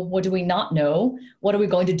know? What do we not know? What are we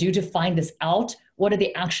going to do to find this out? What are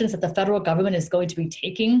the actions that the federal government is going to be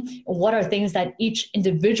taking? What are things that each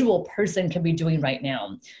individual person can be doing right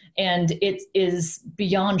now? And it is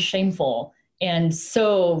beyond shameful and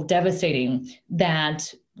so devastating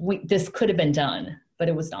that this could have been done, but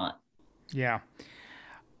it was not. Yeah.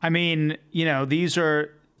 I mean,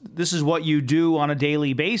 this is what you do on a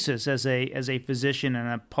daily basis as a physician and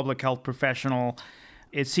a public health professional.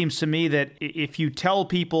 It seems to me that if you tell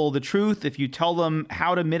people the truth, if you tell them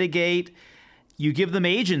how to mitigate, you give them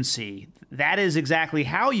agency. That is exactly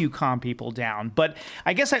how you calm people down. But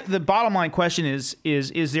I guess the bottom line question is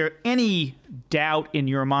there any doubt in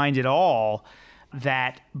your mind at all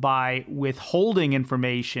that by withholding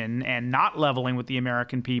information and not leveling with the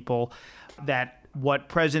American people, that what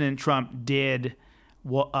President Trump did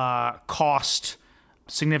cost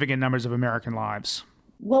significant numbers of American lives?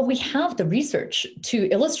 Well, we have the research to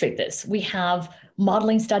illustrate this. We have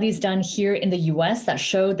modeling studies done here in the US that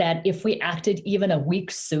show that if we acted even a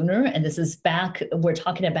week sooner, and this is we're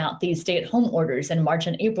talking about the stay-at-home orders in March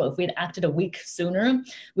and April, if we had acted a week sooner,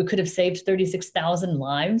 we could have saved 36,000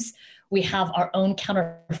 lives. We have our own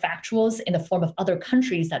counterfactuals in the form of other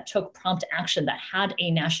countries that took prompt action, that had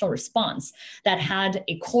a national response, that had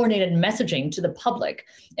a coordinated messaging to the public.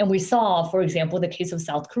 And we saw, for example, the case of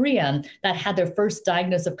South Korea that had their first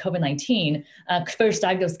diagnosed case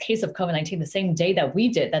of COVID-19 the same day that we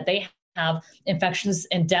did, that they have infections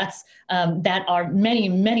and deaths that are many,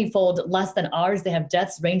 many-fold less than ours. They have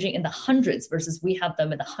deaths ranging in the hundreds versus we have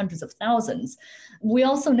them in the hundreds of thousands. We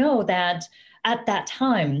also know that at that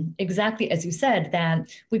time, exactly as you said,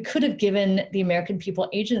 that we could have given the American people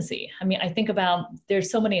agency. I mean, I think about,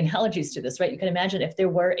 there's so many analogies to this, right? You can imagine if there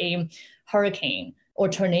were a hurricane or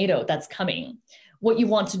tornado that's coming. What you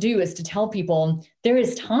want to do is to tell people there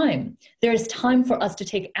is time. There is time for us to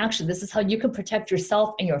take action. This is how you can protect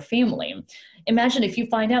yourself and your family. Imagine if you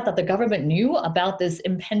find out that the government knew about this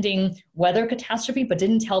impending weather catastrophe, but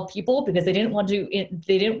didn't tell people because they didn't want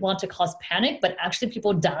to cause panic, but actually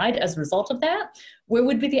people died as a result of that. Where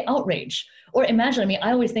would be the outrage? Or imagine, I mean,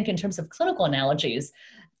 I always think in terms of clinical analogies.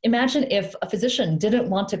 Imagine if a physician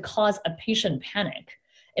didn't want to cause a patient panic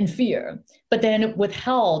and fear, but then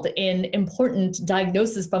withheld an important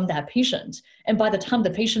diagnosis from that patient. And by the time the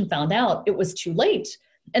patient found out, it was too late.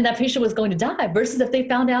 And that patient was going to die, versus if they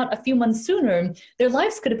found out a few months sooner, their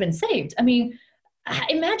lives could have been saved. I mean,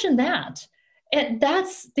 imagine that. And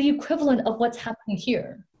that's the equivalent of what's happening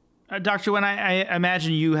here. Dr. Wen, I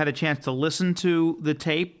imagine you had a chance to listen to the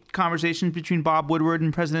tape conversations between Bob Woodward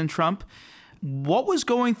and President Trump. What was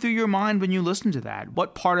going through your mind when you listened to that?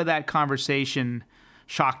 What part of that conversation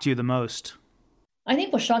shocked you the most? I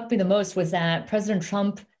think what shocked me the most was that President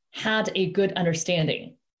Trump had a good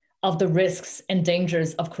understanding of the risks and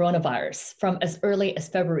dangers of coronavirus from as early as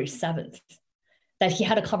February 7th, that he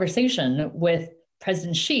had a conversation with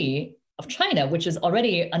President Xi of China, which is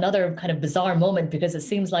already another kind of bizarre moment because it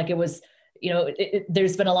seems like it was,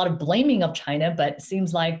 there's been a lot of blaming of China, but it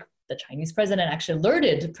seems like the Chinese president actually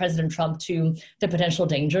alerted President Trump to the potential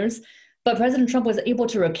dangers. But President Trump was able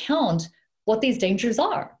to recount what these dangers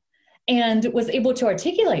are and was able to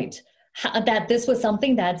articulate that this was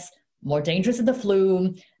something that's more dangerous than the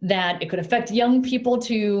flu, that it could affect young people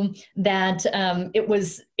too, that it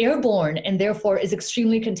was airborne and therefore is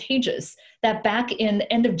extremely contagious, that back in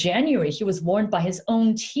the end of January, he was warned by his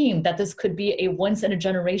own team that this could be a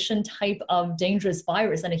once-in-a-generation type of dangerous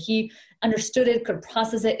virus, and he understood it, could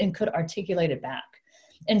process it, and could articulate it back.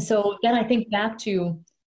 And so then I think back to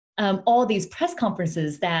all these press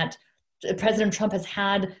conferences that President Trump has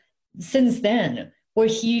had since then, where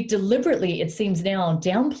he deliberately, it seems now,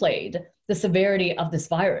 downplayed the severity of this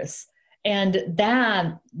virus. And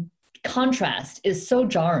that contrast is so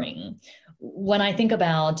jarring when I think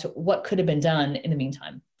about what could have been done in the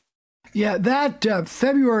meantime. Yeah, that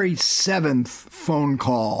February 7th phone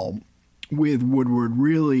call with Woodward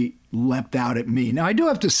really leapt out at me. Now, I do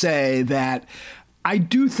have to say that I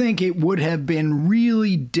do think it would have been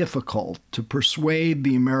really difficult to persuade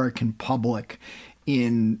the American public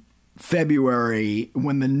in February,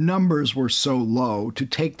 when the numbers were so low, to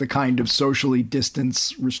take the kind of socially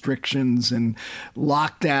distanced restrictions and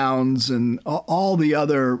lockdowns and all the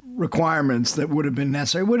other requirements that would have been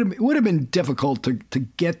necessary. It would have been difficult to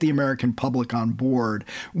get the American public on board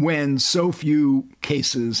when so few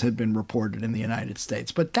cases had been reported in the United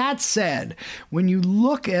States. But that said, when you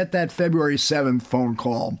look at that February 7th phone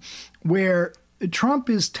call, where Trump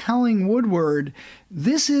is telling Woodward,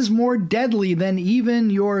 this is more deadly than even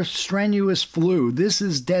your strenuous flu. This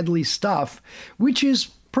is deadly stuff, which is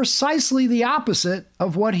precisely the opposite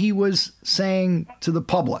of what he was saying to the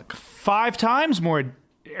public. 5 times more.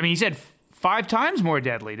 I mean, he said 5 times more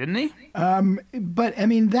deadly, didn't he? But I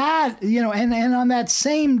mean, that, and on that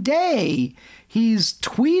same day, he's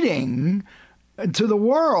tweeting to the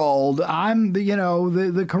world, the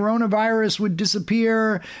coronavirus would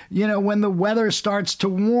disappear, when the weather starts to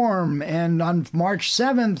warm. And on March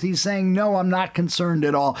 7th, he's saying, no, I'm not concerned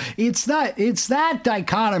at all. It's that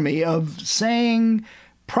dichotomy of saying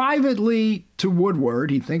privately to Woodward,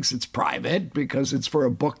 he thinks it's private because it's for a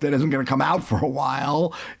book that isn't going to come out for a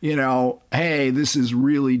while, hey, this is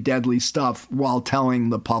really deadly stuff, while telling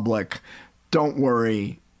the public, don't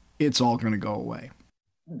worry, it's all going to go away.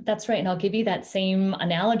 That's right. And I'll give you that same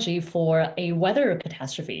analogy for a weather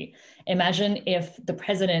catastrophe. Imagine if the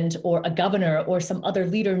president or a governor or some other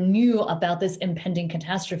leader knew about this impending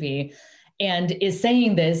catastrophe and is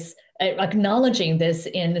saying this, acknowledging this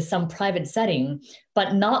in some private setting,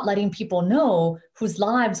 but not letting people know whose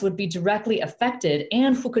lives would be directly affected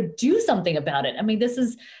and who could do something about it. I mean, this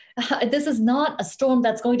is not a storm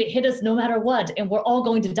that's going to hit us no matter what, and we're all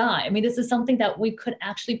going to die. I mean, this is something that we could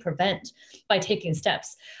actually prevent by taking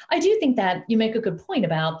steps. I do think that you make a good point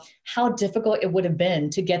about how difficult it would have been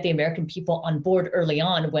to get the American people on board early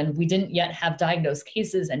on when we didn't yet have diagnosed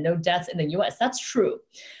cases and no deaths in the US. That's true.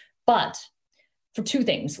 But for two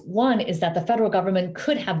things. One is that the federal government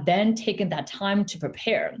could have then taken that time to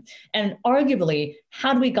prepare. And arguably,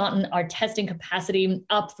 had we gotten our testing capacity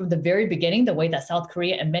up from the very beginning, the way that South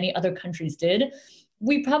Korea and many other countries did,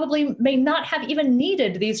 we probably may not have even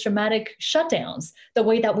needed these dramatic shutdowns the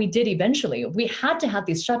way that we did eventually. We had to have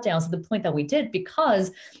these shutdowns at the point that we did because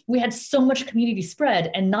we had so much community spread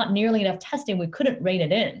and not nearly enough testing. We couldn't rein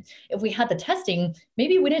it in. If we had the testing,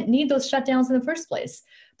 maybe we didn't need those shutdowns in the first place.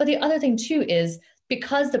 But the other thing too is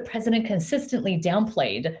because the president consistently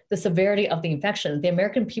downplayed the severity of the infection, the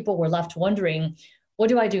American people were left wondering, what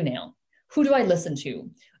do I do now? Who do I listen to?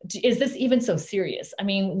 Is this even so serious? I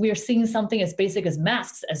mean, we're seeing something as basic as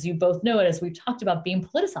masks, as you both know, and as we've talked about, being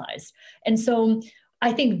politicized. And so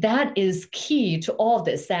I think that is key to all of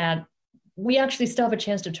this, that we actually still have a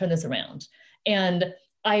chance to turn this around. And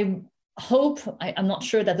I hope, I'm not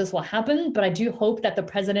sure that this will happen, but I do hope that the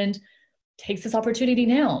president takes this opportunity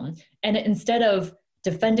now. And instead of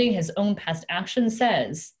defending his own past action,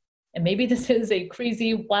 says, and maybe this is a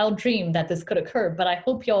crazy, wild dream that this could occur, but I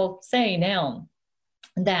hope y'all say now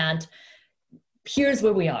that here's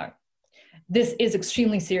where we are. This is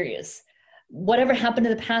extremely serious. Whatever happened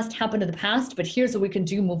in the past, but here's what we can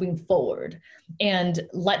do moving forward, and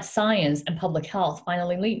let science and public health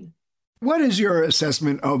finally lead. What is your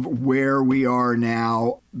assessment of where we are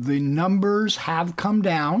now? The numbers have come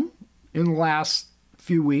down in the last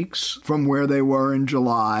few weeks from where they were in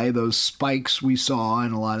July. Those spikes we saw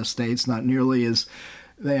in a lot of states,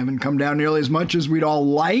 they haven't come down nearly as much as we'd all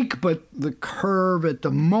like, but the curve at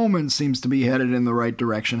the moment seems to be headed in the right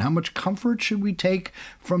direction. How much comfort should we take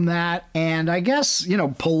from that? And I guess,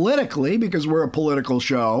 politically, because we're a political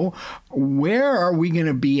show, where are we going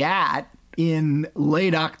to be at in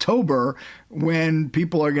late October when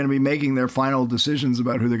people are going to be making their final decisions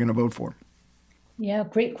about who they're going to vote for? Yeah,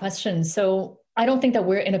 great question. So I don't think that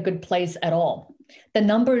we're in a good place at all. The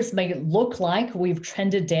numbers may look like we've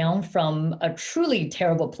trended down from a truly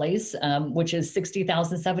terrible place, which is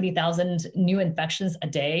 60,000, 70,000 new infections a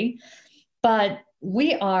day. But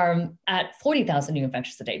we are at 40,000 new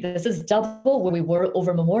infections a day. This is double where we were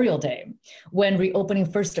over Memorial Day when reopening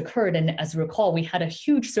first occurred. And as you recall, we had a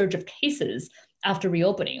huge surge of cases after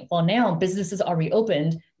reopening. Well, now businesses are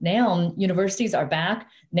reopened. Now universities are back.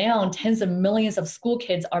 Now tens of millions of school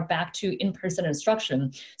kids are back to in-person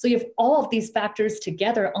instruction. So you have all of these factors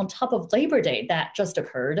together on top of Labor Day that just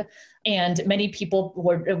occurred. And many people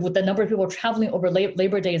with the number of people traveling over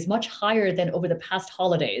Labor Day is much higher than over the past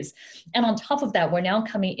holidays. And on top of that, we're now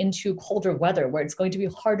coming into colder weather where it's going to be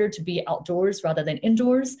harder to be outdoors rather than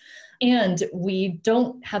indoors. And we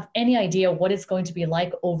don't have any idea what it's going to be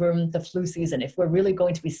like over the flu season, if we're really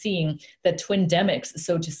going to be seeing the twindemics,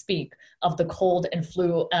 so to speak, of the cold and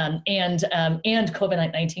flu and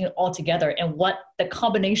COVID-19 all together, and what the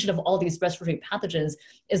combination of all these respiratory pathogens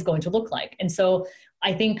is going to look like. And so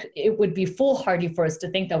I think it would be foolhardy for us to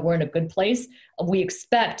think that we're in a good place. We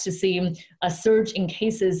expect to see a surge in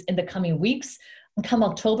cases in the coming weeks. Come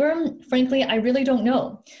October, frankly, I really don't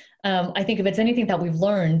know. I think if it's anything that we've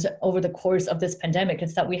learned over the course of this pandemic,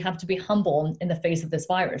 it's that we have to be humble in the face of this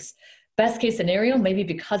virus. Best case scenario, maybe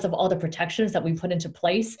because of all the protections that we put into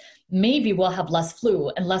place, maybe we'll have less flu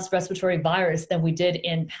and less respiratory virus than we did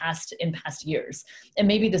in past years. And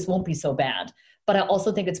maybe this won't be so bad. But I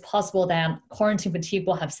also think it's possible that quarantine fatigue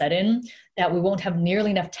will have set in, that we won't have nearly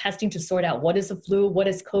enough testing to sort out what is the flu, what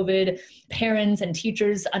is COVID. Parents and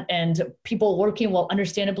teachers and people working will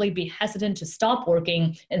understandably be hesitant to stop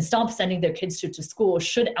working and stop sending their kids to school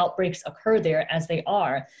should outbreaks occur there, as they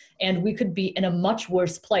are. And we could be in a much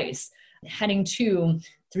worse place, heading to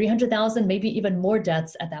 300,000, maybe even more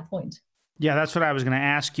deaths at that point. Yeah, that's what I was going to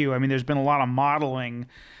ask you. I mean, there's been a lot of modeling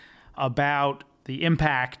about the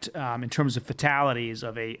impact in terms of fatalities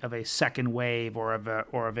of a second wave or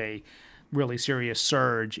of a really serious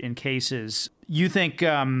surge in cases. You think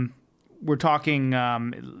we're talking,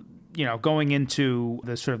 going into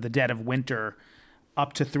the sort of the dead of winter,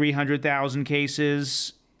 up to 300,000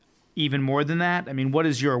 cases, even more than that? I mean, what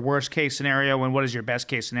is your worst case scenario and what is your best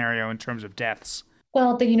case scenario in terms of deaths?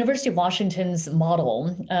 Well, the University of Washington's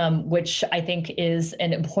model, which I think is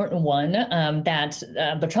an important one that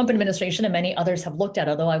the Trump administration and many others have looked at,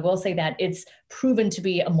 although I will say that it's proven to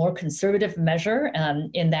be a more conservative measure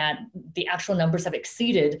in that the actual numbers have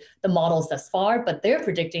exceeded the models thus far, but they're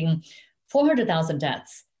predicting 400,000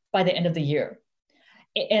 deaths by the end of the year.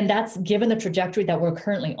 And that's given the trajectory that we're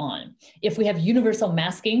currently on. If we have universal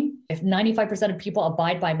masking, if 95% of people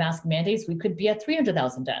abide by mask mandates, we could be at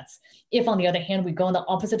 300,000 deaths. If, on the other hand, we go in the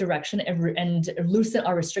opposite direction and loosen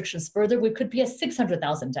our restrictions further, we could be at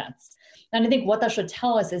 600,000 deaths. And I think what that should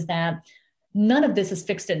tell us is that none of this is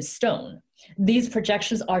fixed in stone. These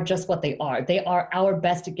projections are just what they are. They are our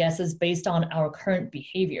best guesses based on our current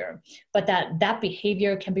behavior, but that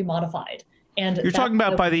behavior can be modified. And you're talking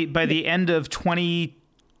about by the end of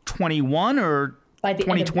 2021 or by the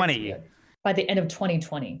 2020? By the end of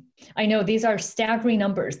 2020. I know these are staggering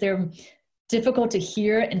numbers. They're difficult to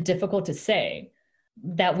hear and difficult to say,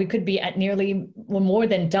 that we could be at nearly more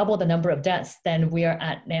than double the number of deaths than we are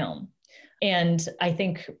at now. And I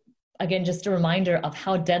think, again, just a reminder of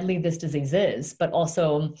how deadly this disease is, but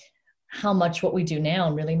also how much what we do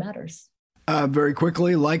now really matters. Very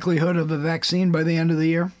quickly, likelihood of a vaccine by the end of the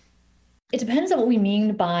year? It depends on what we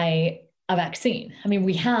mean by a vaccine. I mean,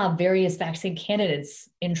 we have various vaccine candidates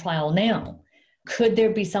in trial now. Could there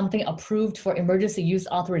be something approved for emergency use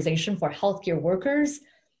authorization for healthcare workers?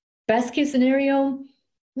 Best case scenario,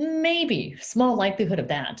 maybe, small likelihood of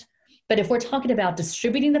that. But if we're talking about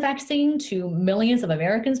distributing the vaccine to millions of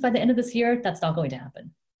Americans by the end of this year, that's not going to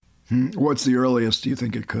happen. What's the earliest you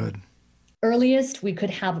think it could? Earliest, we could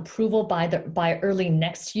have approval by early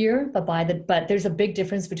next year, but there's a big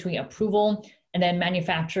difference between approval and then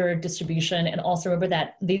manufacture, distribution, and also remember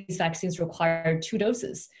that these vaccines require 2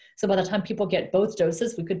 doses. So by the time people get both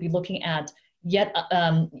doses, we could be looking at yet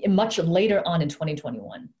much later on in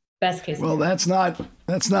 2021. Best case scenario. Well,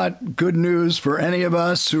 that's not good news for any of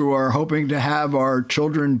us who are hoping to have our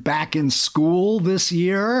children back in school this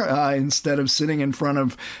year instead of sitting in front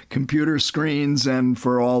of computer screens, and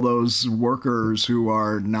for all those workers who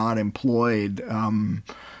are not employed.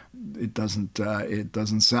 It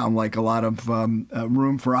doesn't sound like a lot of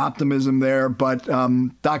room for optimism there. But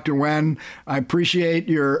Dr. Wen, we appreciate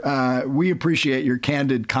your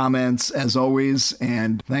candid comments as always,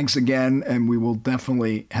 and thanks again. And we will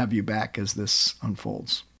definitely have you back as this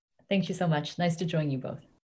unfolds. Thank you so much. Nice to join you both.